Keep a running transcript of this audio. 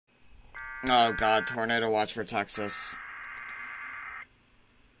Oh god, tornado watch for Texas.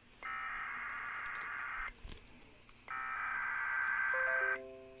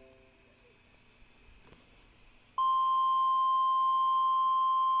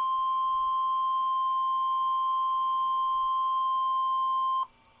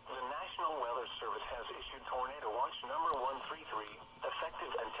 The National Weather Service has issued Tornado Watch number 133,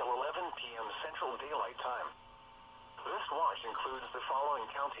 effective until 11 p.m. Central Daylight Time. This watch includes the following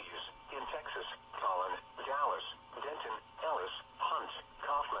counties in Texas: Collin, Dallas, Denton, Ellis, Hunt,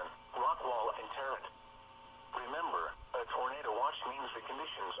 Kaufman, Rockwall, and Tarrant. Remember, a tornado watch means the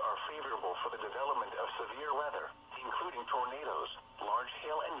conditions are favorable for the development of severe weather, including tornadoes, large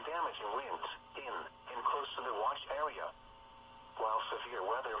hail, and damaging winds in and close to the watch area. While severe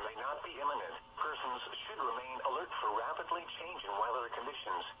weather may not be imminent, persons should remain alert for rapidly changing weather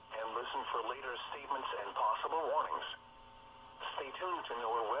conditions and listen for later statements and possible warnings. Stay tuned to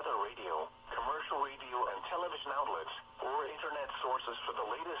NOAA weather radio, commercial radio and television outlets, or internet sources for the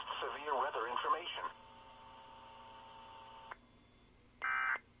latest severe weather information.